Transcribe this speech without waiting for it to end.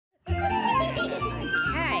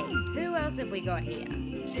have we got here?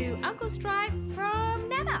 To Uncle Stripe from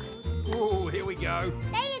Nana. Oh, here we go.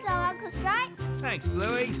 There you go, Uncle Stripe. Thanks,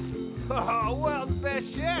 Bluey. Oh, world's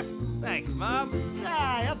best chef. Thanks, Mum.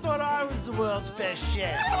 Hey, I thought I was the world's best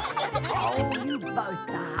chef. Oh, you both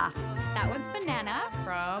are. That one's for Nana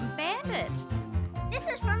from Bandit. This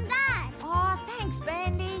is from Dad. Oh, thanks,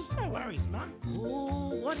 Bandy. No worries, Mum.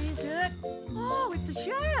 Oh, what is it? Oh, it's a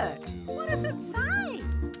shirt. What does it say?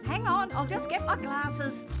 Hang on, I'll just get my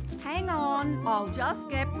glasses. Hang on, I'll just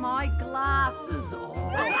get my glasses on.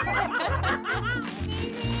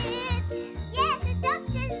 Yes, a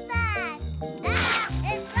doctor's bag. Ah,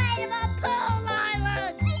 inflatable pool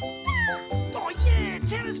island. Pizza. Oh, yeah,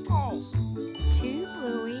 tennis balls. To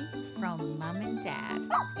Bluey from Mum and Dad.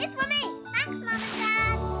 Oh, it's for me. Thanks, Mum and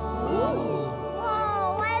Dad.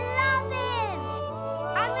 Whoa, I love him.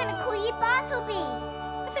 I'm going to call you Bartleby.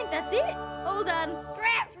 I think that's it. All done.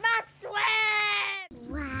 Christmas swim.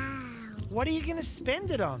 Wow. What are you going to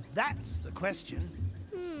spend it on? That's the question.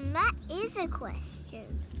 That is a question.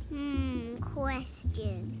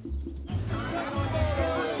 Question.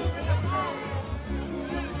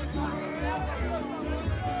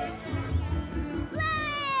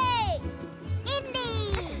 Bluey!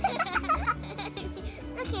 Indy!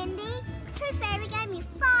 Look, Indy. Tooth Fairy gave me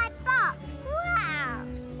 $5. Wow!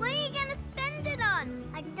 What are you going to spend it on?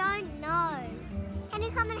 I don't know. Can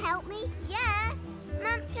you come and help me? Yeah.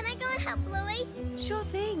 Mum, can I go and help Bluey? Sure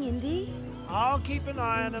thing, Indy. I'll keep an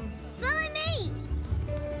eye on him. Follow me!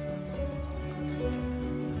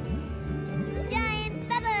 Giant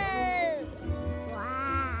bubbles!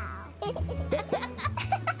 Wow! Do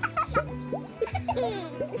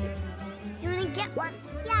you want to get one?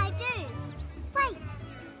 Yeah, I do. Wait!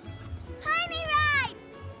 Pony ride!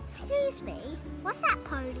 Excuse me, what's that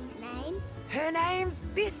pony's name? Her name's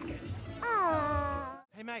Biscuits. Aww.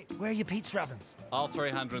 Hey, mate, where are your Pete's rubbins? Aisle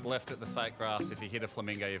 300 left at the fake grass. If you hit a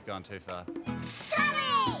flamingo, you've gone too far.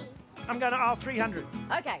 Tully! I'm going to aisle 300.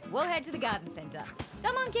 Okay, we'll head to the garden centre.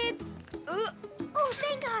 Come on, kids. Oh,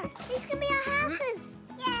 bingo! These can be our houses.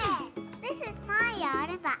 Yeah! This is my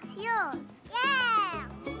yard and that's yours. Yeah!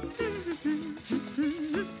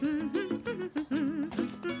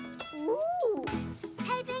 Ooh!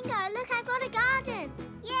 Hey, Bingo, look, I've got a garden.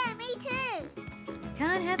 Yeah, me too.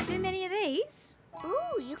 Can't have too many of these.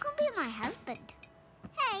 Ooh, you can be my husband.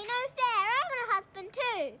 Hey, no fair, I want a husband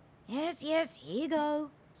too. Yes, here you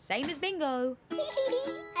go. Same as Bingo.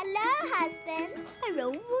 Hello, husband.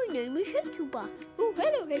 Hello, my name is Hecuba. Oh,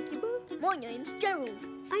 hello, Hecuba. My name's Gerald.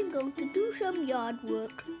 I'm going to do some yard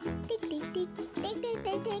work. Tick, tick, tick, tick, tick, tick, tick,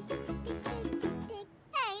 tick, tick, tick, tick.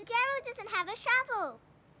 Hey, Gerald doesn't have a shovel.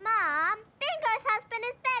 Mom, Bingo's husband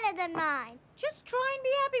is better than mine. Just try and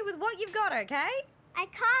be happy with what you've got, okay? I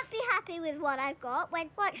can't be happy with what I've got when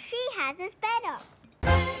what she has is better.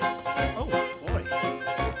 Oh, boy.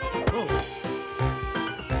 Oh.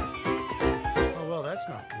 Oh, well, that's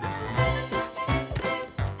not good.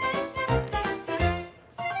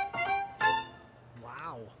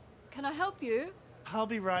 Wow. Can I help you? I'll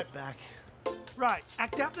be right back. Right,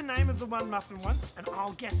 act out the name of the one muffin once, and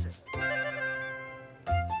I'll guess it.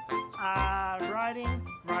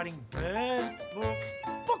 Writing bird, book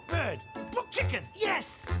bird, book chicken,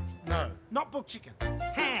 yes! No, not book chicken.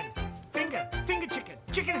 Hand, finger chicken,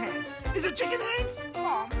 chicken hands. Is it chicken hands?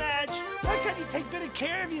 Oh, Madge, why can't you take better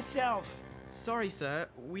care of yourself? Sorry, sir,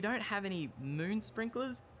 we don't have any moon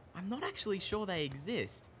sprinklers. I'm not actually sure they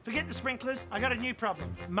exist. Forget the sprinklers, I got a new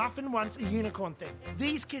problem. Muffin wants a unicorn thing.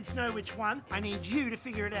 These kids know which one, I need you to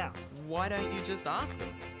figure it out. Why don't you just ask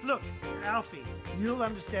them? Look, Alfie, you'll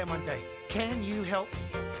understand one day. Can you help me?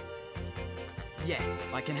 Yes,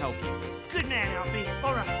 I can help you. Good man, Alfie.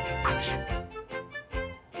 All right, action.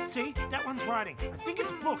 See, that one's writing. I think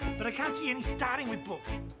it's book, but I can't see any starting with book.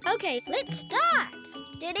 Okay, let's start.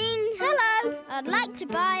 Ding. Hello. I'd like to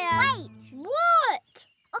buy a... Wait. What?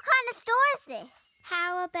 What kind of store is this?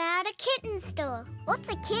 How about a kitten store? What's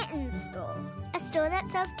a kitten store? A store that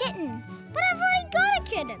sells kittens. But I've already got a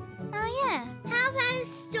kitten. Oh, yeah. How about a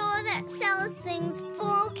store that sells things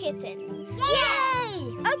for kittens?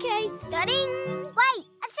 Yay! Okay. Ding. Wait,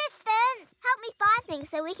 assistant. Help me find things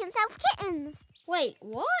so we can sell kittens. Wait,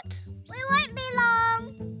 what? We won't be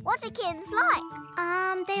long. What do kittens like?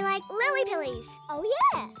 They like lily pillies. Oh,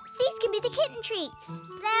 yeah. These can be the kitten treats.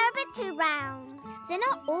 They're a bit too round. They're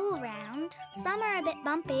not all round. Some are a bit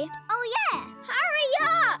bumpy. Oh, yeah. Hurry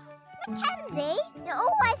up. Mackenzie, you're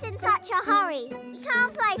always in such a hurry. We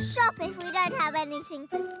can't play shop if we don't have anything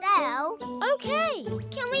to sell. Okay.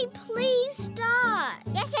 Can we please start?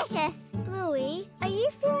 Yes. Bluey, are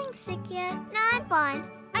you feeling sick yet? No, I'm fine.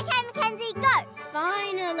 Okay, Mackenzie, go.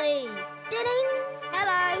 Finally. Ding.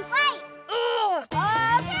 Hello. Wait.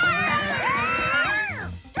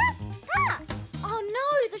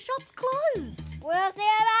 We'll see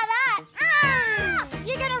about that.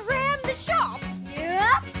 You're gonna ram the shop?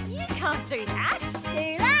 Yep. You can't do that.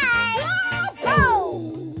 Too late. Go!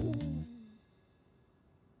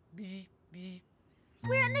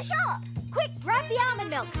 We're in the shop. Quick, grab the almond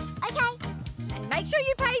milk. Okay. And make sure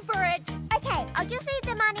you pay for it. Okay, I'll just leave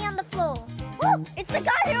the money on the floor. Woo! It's the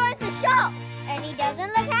guy who owns the shop. And he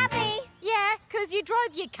doesn't look happy. Yeah, 'cause you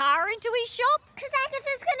drove your car into his shop. 'Cause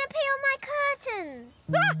Agatha's gonna pee on my curtains.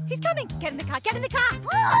 Ah, he's coming. Get in the car, get in the car.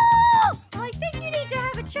 Oh! I think you need to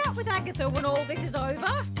have a chat with Agatha when all this is over.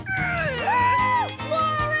 Warren!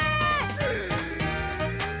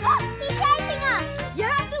 Oh, he's chasing us. You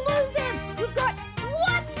have to lose him. We've got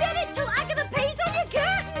 1 minute till Agatha pees on your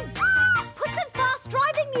curtains. Put some fast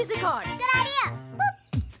driving music on. Good idea.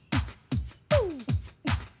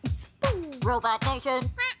 Robot Nation.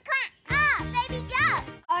 Quack, quack. Ah, baby Joe.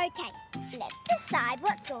 Okay, let's decide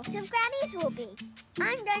what sort of grannies we'll be.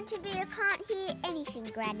 I'm going to be a can't hear anything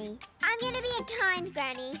granny. I'm going to be a kind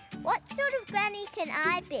granny. What sort of granny can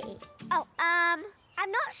I be? Oh, I'm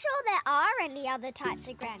not sure there are any other types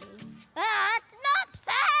of grannies. That's not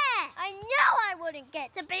fair! I know I wouldn't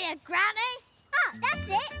get to be a granny. Ah, that's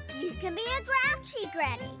it. You can be a grouchy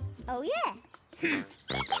granny. Oh, yeah.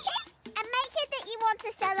 And make it that you want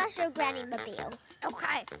to sell us your granny mobile.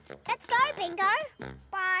 Okay. Let's go, Bingo.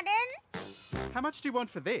 Pardon? How much do you want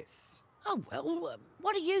for this? Oh, well,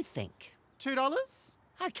 what do you think? $2?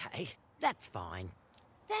 Okay, that's fine.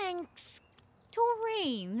 Thanks.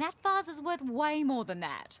 Doreen, that vase is worth way more than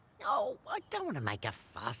that. Oh, I don't want to make a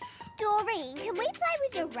fuss. Doreen, can we play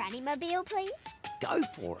with your granny mobile, please? Go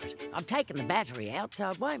for it. I've taken the battery out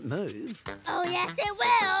so it won't move. Oh, yes, it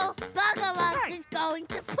will. Buggerlugs is going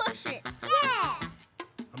to push it. Yeah.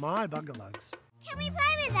 Am I Buggerlugs? Can we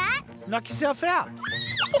play with that? Knock yourself out.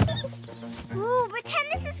 Ooh,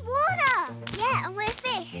 pretend this is water. Yeah, and we're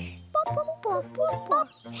fish.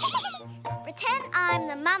 Pretend I'm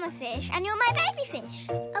the mama fish and you're my baby fish.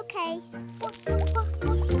 Okay.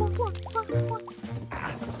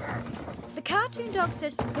 The cartoon dog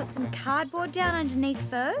says to put some cardboard down underneath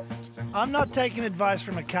first. I'm not taking advice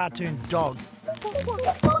from a cartoon dog.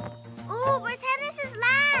 Ooh, pretend this is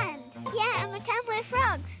land. Yeah, and pretend we're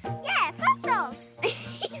frogs. Yeah, frog dogs.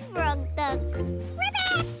 Frog dogs.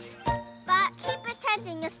 Ribbit! But keep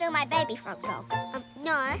pretending you're still my baby frog dog.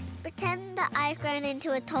 No, pretend that I've grown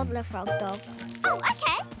into a toddler frog dog. Oh,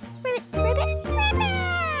 okay. Ribbit, ribbit,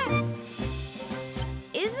 ribbit!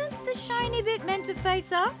 Isn't the shiny bit meant to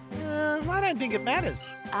face up? I don't think it matters.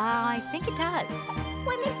 I think it does.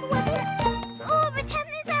 Ribbit, ribbit. Oh, pretend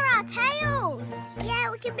these are our tails. Yeah,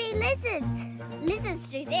 we can be lizards. Lizards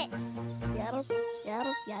do this. Yaddle,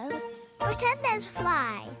 yaddle, yaddle. Pretend there's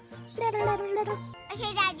flies. Little, little, little.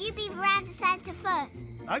 Okay, Dad, you be Veranda Santa first.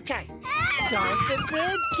 Okay. Time for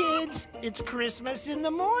bed, kids. It's Christmas in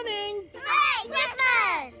the morning. Merry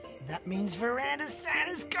Christmas! That means Veranda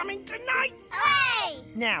Santa's coming tonight. Hooray!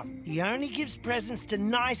 Now, he only gives presents to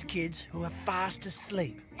nice kids who are fast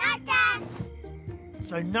asleep. Night, Dad.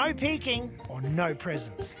 So no peeking or no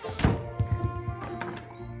presents.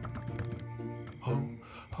 Ho,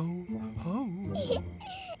 ho, ho.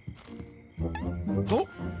 Oh,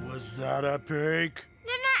 was that a peek?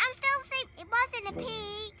 No, I'm still asleep. It wasn't a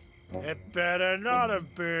peek. It better not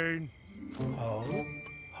have been. Ho,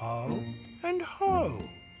 ho, and ho.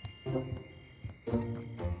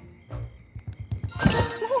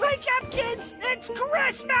 Wake up, kids! It's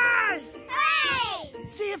Christmas! Hooray!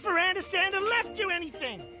 See if Veranda Santa left you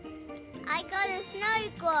anything. I got a snow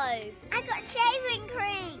globe. I got shaving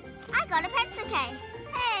cream. I got a pencil case.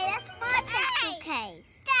 Hey, that's my pencil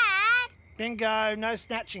case. Dad! Bingo, no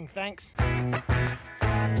snatching, thanks.